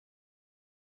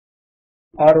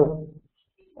arrow.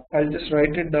 I'll just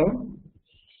write it down.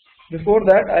 Before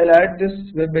that, I'll add this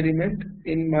web element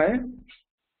in my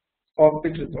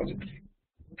object repository.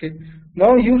 Okay.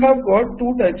 Now you have got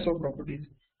two types of properties.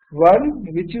 One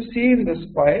which you see in the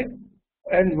spy,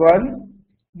 and one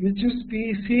which you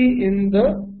see in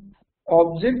the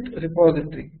object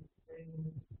repository.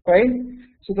 Fine.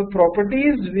 So the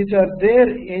properties which are there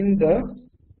in the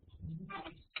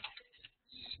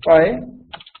spy,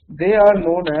 they are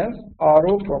known as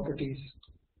RO properties,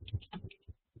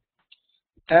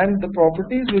 and the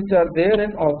properties which are there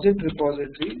in object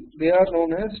repository, they are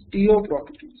known as TO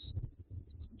properties,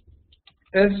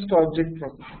 test object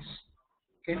properties.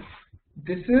 Okay,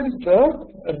 this is the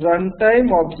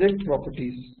runtime object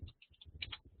properties,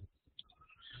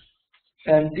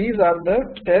 and these are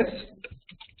the test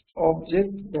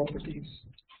object properties.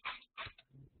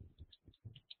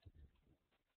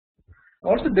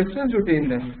 What's the difference between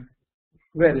them?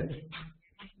 Well,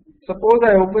 suppose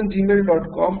I open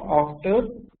gmail.com after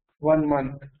 1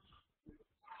 month.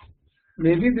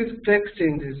 Maybe this text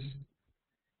changes.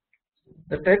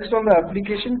 The text on the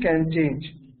application can change.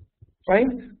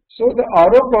 Fine. So the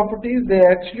RO properties, they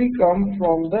actually come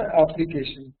from the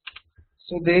application.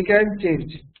 So they can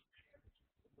change.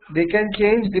 They can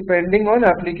change depending on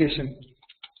application.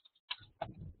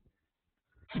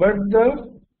 But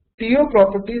the TO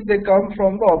properties, they come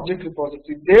from the object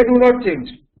repository. They do not change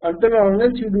until or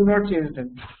unless you do not change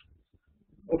them.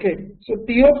 Okay, so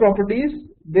TO properties,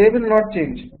 they will not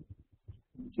change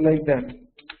like that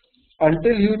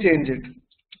until you change it.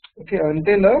 Okay,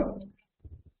 until a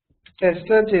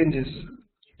tester changes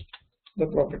the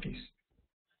properties.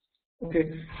 Okay,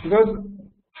 because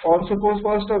on suppose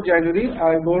 1st of January,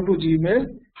 I go to Gmail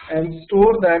and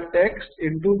store that text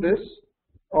into this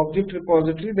object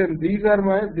repository, then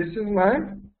this is my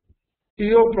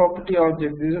TO property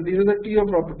object. These are the TO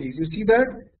properties. You see that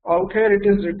out here it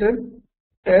is written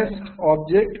test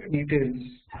object details.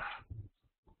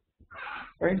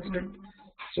 Right?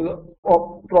 So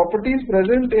the properties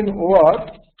present in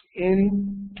OR,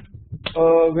 in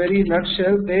a very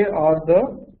nutshell, they are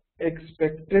the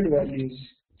expected values.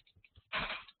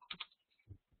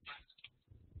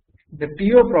 The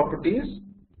TO properties,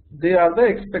 they are the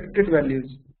expected values,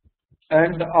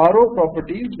 and the RO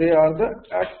properties, they are the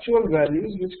actual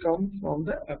values which come from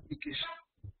the application.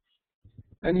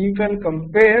 And you can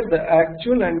compare the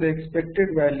actual and the expected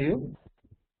value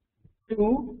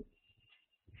to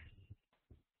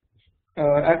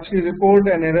actually report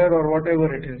an error or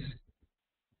whatever it is.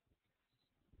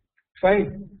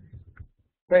 Fine.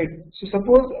 Right. So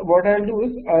suppose what I'll do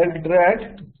is I'll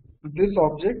drag this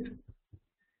object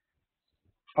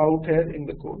out here in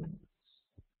the code.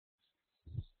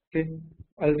 Okay,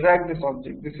 I'll drag this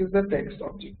object. This is the text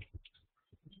object.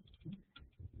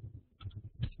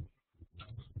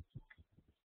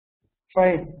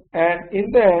 Fine. And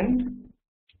in the end,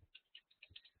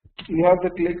 you have the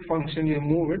click function. You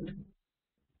move it.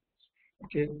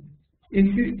 Okay.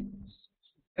 If you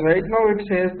right now it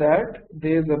says that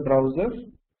there is a browser,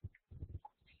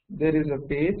 there is a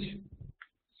page,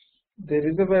 there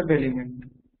is a web element.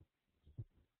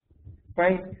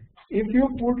 Fine. If you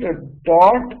put a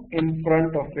dot in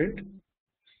front of it,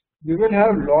 you will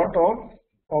have lot of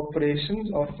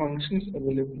operations or functions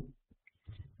available.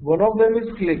 One of them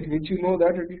is click, which you know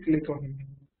that it will click on it.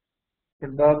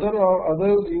 But the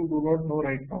others you do not know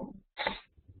right now.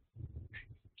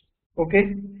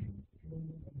 Okay?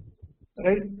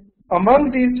 Right?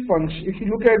 Among these functions, if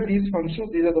you look at these functions,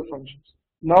 these are the functions.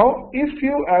 Now, if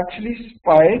you actually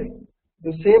spy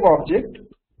the same object,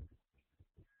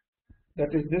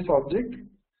 that is this object,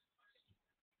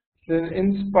 then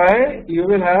in spy you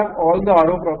will have all the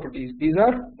RO properties. These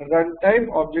are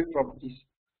runtime object properties.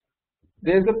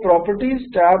 There is a properties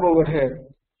tab over here,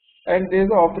 and there is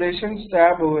an operations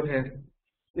tab over here.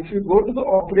 If you go to the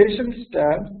operations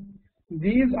tab,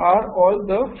 these are all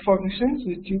the functions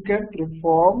which you can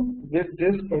perform with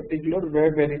this particular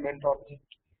web element object.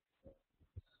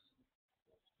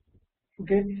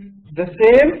 Okay, the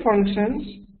same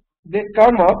functions, they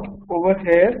come up over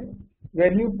here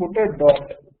when you put a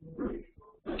dot.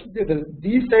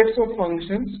 These types of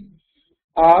functions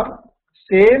are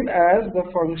same as the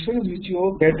functions which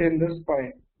you get in the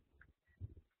spy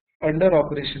under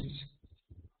operations.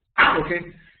 Okay,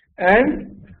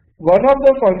 and one of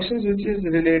the functions which is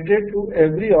related to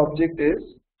every object is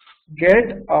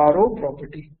get RO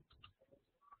property.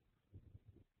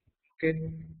 Okay,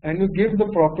 and you give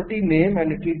the property name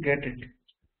and it will get it.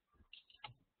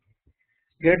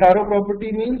 Get RO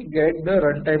property means get the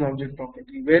runtime object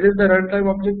property. Where is the runtime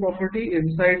object property?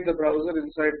 Inside the browser,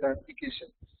 inside the application.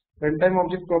 Runtime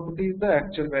object property is the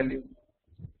actual value.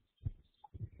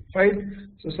 Fine.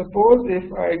 So suppose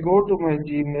if I go to my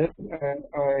Gmail and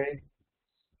I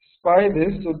spy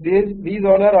this, so these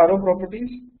all are arrow properties.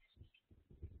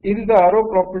 In the arrow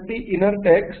property inner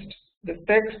text, the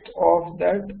text of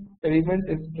that element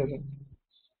is present.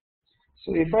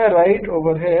 So if I write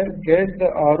over here, get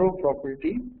the arrow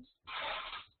property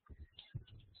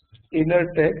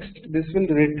inner text, this will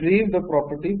retrieve the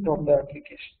property from the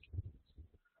application.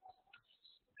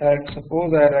 And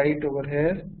suppose I write over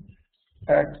here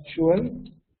actual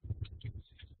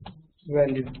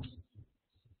value,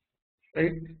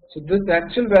 right? So this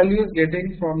actual value is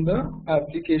getting from the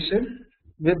application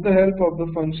with the help of the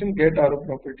function get arrow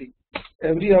property.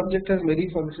 Every object has many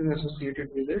functions associated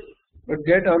with it, but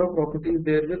get arrow property is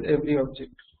there with every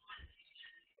object,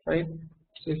 right?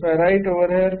 So if I write over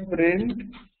here print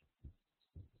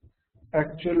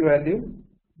actual value,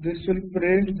 this will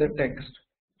print the text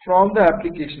from the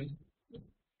application.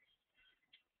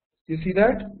 You see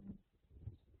that?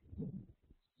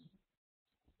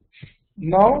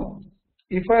 Now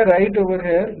if I write over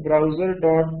here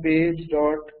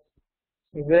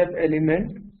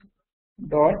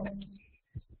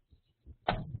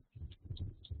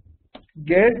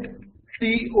browser.page.webElement.get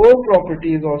TO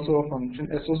property is also a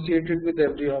function associated with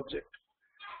every object.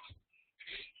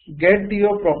 Get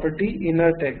TO property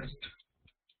inner text.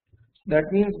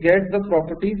 That means get the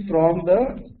property from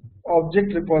the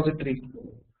object repository.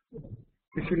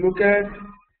 If you look at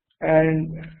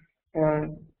and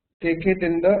take it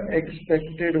in the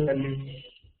expected value.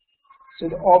 So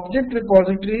the object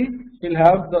repository will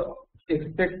have the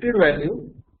expected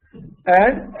value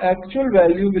and actual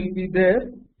value will be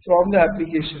there from the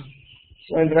application.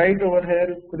 So I'll write over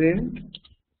here print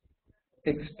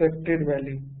expected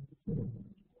value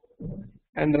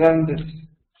and run this.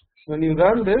 So when you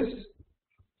run this,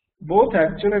 both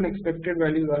actual and expected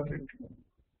values are printed.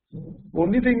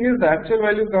 Only thing is the actual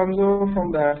value comes over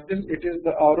from the axis, it is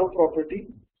the arrow property.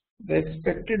 The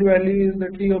expected value is the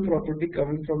TO property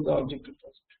coming from the object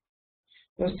repository.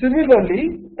 Now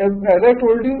similarly, as I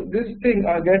told you, this thing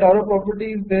get arrow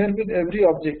property is there with every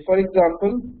object. For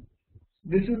example,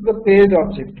 this is the page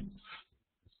object.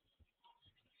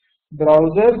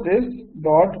 Browser this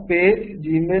dot page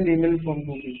Gmail email from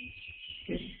Google.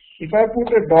 Okay. If I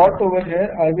put a dot over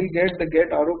here, I will get the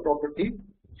get arrow property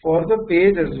for the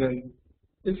page as well.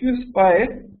 If you spy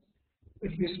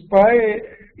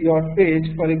your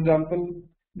page, for example,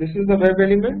 this is the web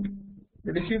element,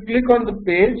 but if you click on the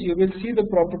page, you will see the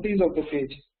properties of the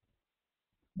page.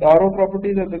 The arrow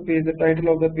properties of the page, the title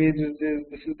of the page is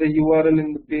this is the URL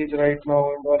in the page right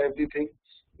now and or everything.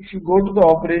 If you go to the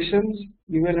operations,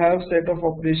 you will have set of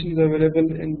operations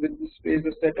available in with this page,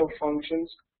 a set of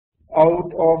functions,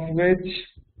 out of which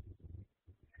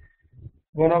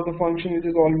one of the functions which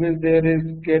is always there is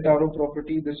get arrow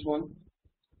property, this one.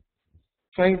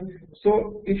 Fine.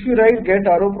 So if you write get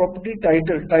arrow property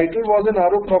title was an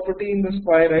arrow property in the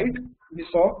spy, right? We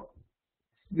saw.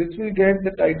 This will get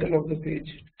the title of the page.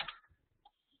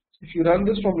 If you run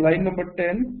this from line number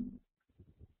 10,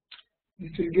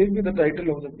 this will give you the title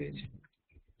of the page.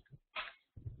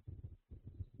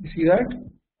 You see that?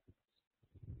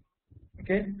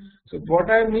 Okay. So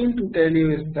what I mean to tell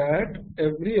you is that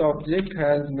every object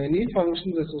has many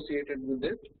functions associated with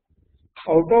it.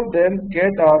 Out of them,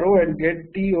 get arrow and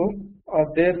get TO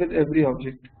are there with every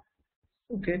object.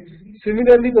 Okay.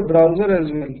 Similarly, the browser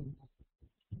as well.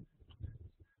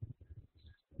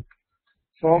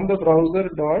 From the browser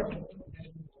dot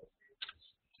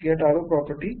get arrow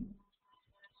property,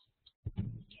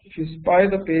 if you spy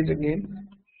the page again,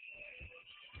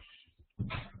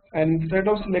 and instead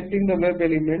of selecting the web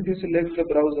element, you select the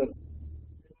browser.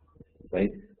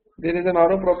 Right? There is an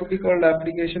arrow property called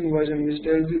application version, which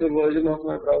tells you the version of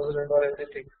my browser and all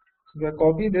everything. So I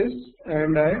copy this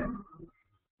and I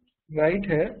write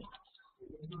here.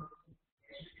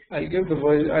 I'll get the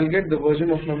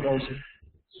version of my browser.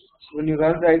 So when you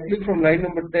run, right click from line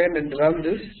number 10 and run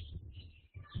this.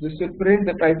 This will print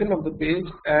the title of the page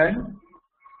and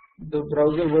the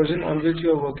browser version on which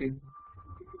you are working.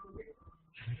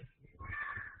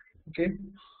 Okay.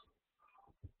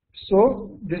 So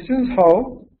this is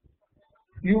how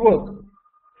you work,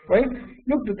 right?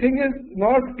 Look, the thing is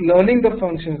not learning the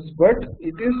functions, but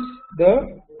it is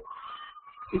the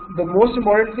most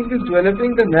important thing is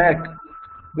developing the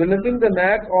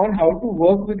knack on how to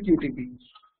work with QTP,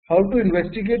 how to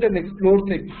investigate and explore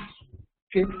things.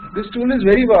 Okay, this tool is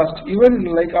very vast. Even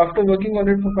like after working on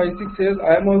it for 5-6 years,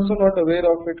 I am also not aware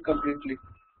of it completely.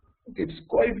 Okay, it's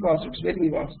quite vast. It's very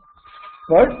vast,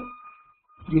 but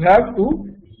you have to.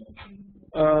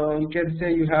 You can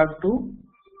say you have to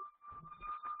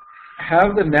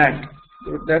have the knack.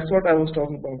 So that's what I was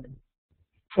talking about.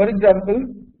 For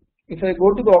example, if I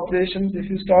go to the operations, if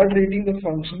you start reading the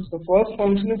functions, the first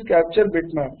function is capture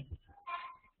bitmap.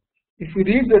 If you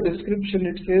read the description,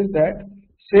 it says that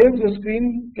save the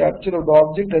screen capture of the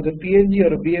object as a PNG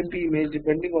or a BMP image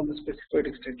depending on the specified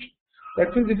extension.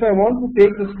 That means if I want to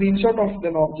take the screenshot of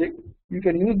an object, you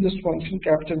can use this function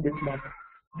capture bitmap.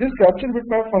 This capture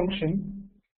bitmap function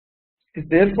is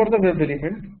there for the web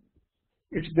element,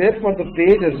 it's there for the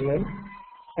page as well,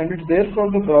 and it's there for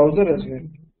the browser as well.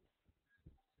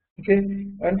 Okay,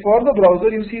 and for the browser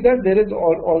you see that there is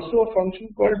also a function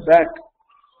called back.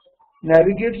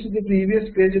 Navigates to the previous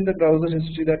page in the browser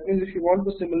history. That means if you want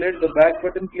to simulate the back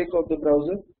button click of the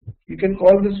browser, you can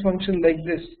call this function like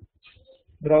this: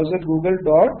 browser google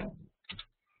dot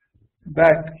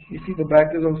back. You see the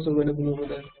back is also available over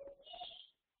there.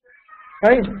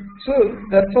 Fine. So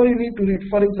that's how you need to read.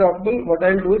 For example, what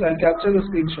I'll do is I'll capture the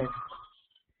screenshot.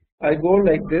 I go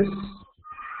like this.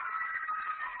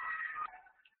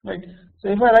 Right. So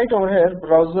if I write over here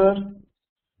browser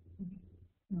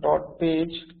dot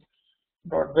page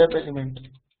dot web element,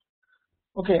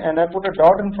 okay, and I put a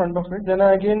dot in front of it, then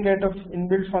I again get an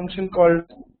inbuilt function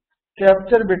called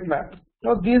capture bitmap.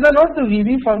 Now these are not the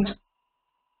VB functions,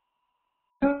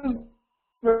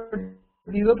 but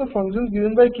these are the functions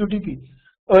given by QTP.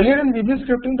 Earlier in VB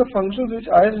scripting, the functions which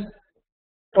I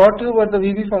taught you were the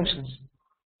VB functions.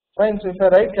 Fine. So if I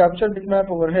write capture bitmap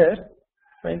over here,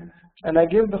 fine, and I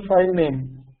give the file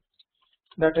name,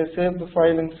 that I save the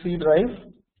file in C drive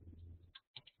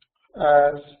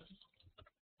as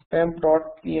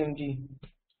temp.png,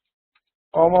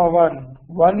 comma 1.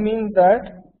 1 means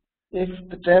that if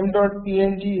the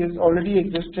temp.png is already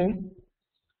existing,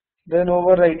 then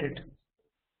overwrite it.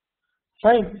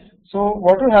 Fine. So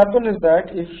what will happen is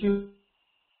that if you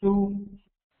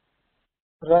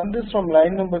run this from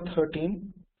line number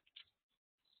 13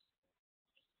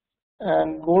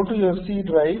 and go to your C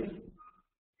drive,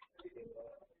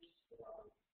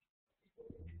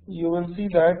 you will see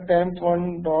that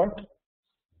temp1 dot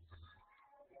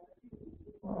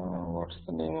what's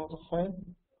the name of the file?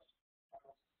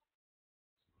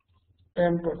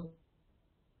 Temp.png.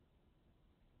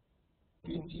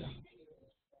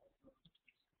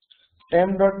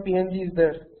 Temp.png is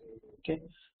there. Okay,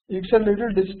 it's a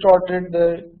little distorted.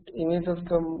 The image has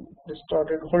come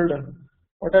distorted. Hold on.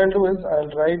 What I'll do is I'll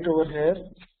write over here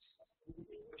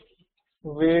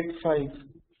wait 5.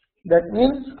 That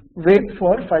means wait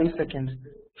for 5 seconds.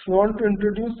 If you want to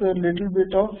introduce a little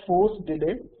bit of force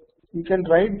delay, you can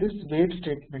write this wait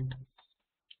statement.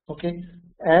 Okay,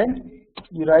 and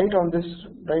you write on this,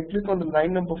 right click on the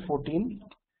line number 14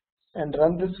 and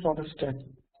run this from the step.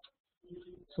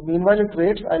 So meanwhile it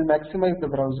waits, I'll maximize the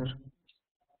browser.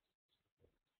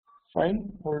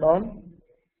 Fine, hold on.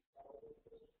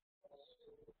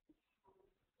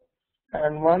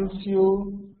 And once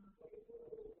you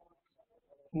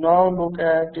now look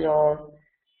at your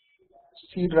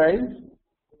C drive,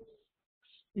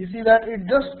 you see that it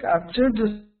just captured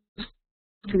the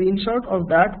screenshot of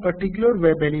that particular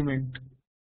web element.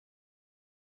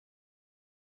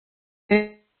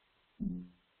 The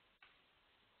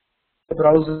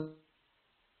browser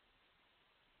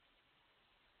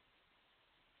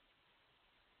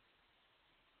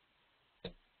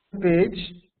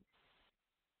page,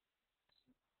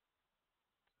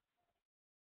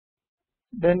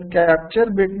 then capture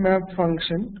bitmap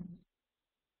function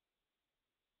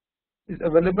is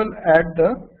available at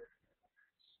the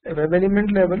web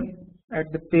element level,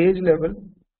 at the page level,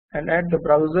 and at the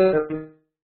browser level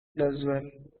as well.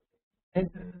 Okay.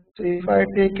 So if I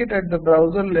take it at the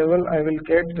browser level, I will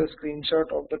get the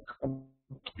screenshot of the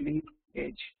complete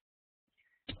page.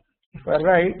 If I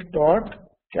write dot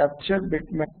capture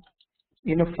bitmap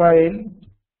in a file,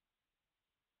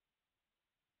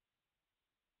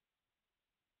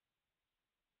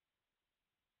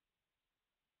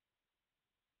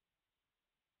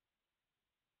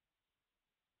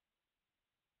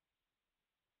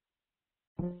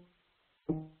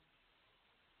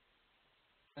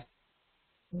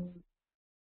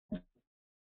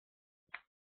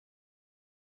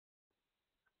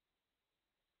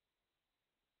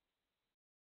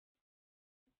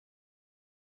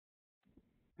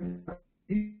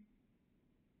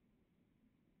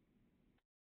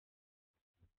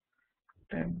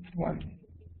 temp1.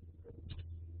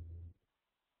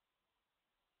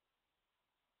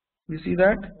 You see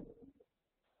that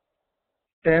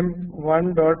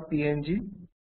temp1.png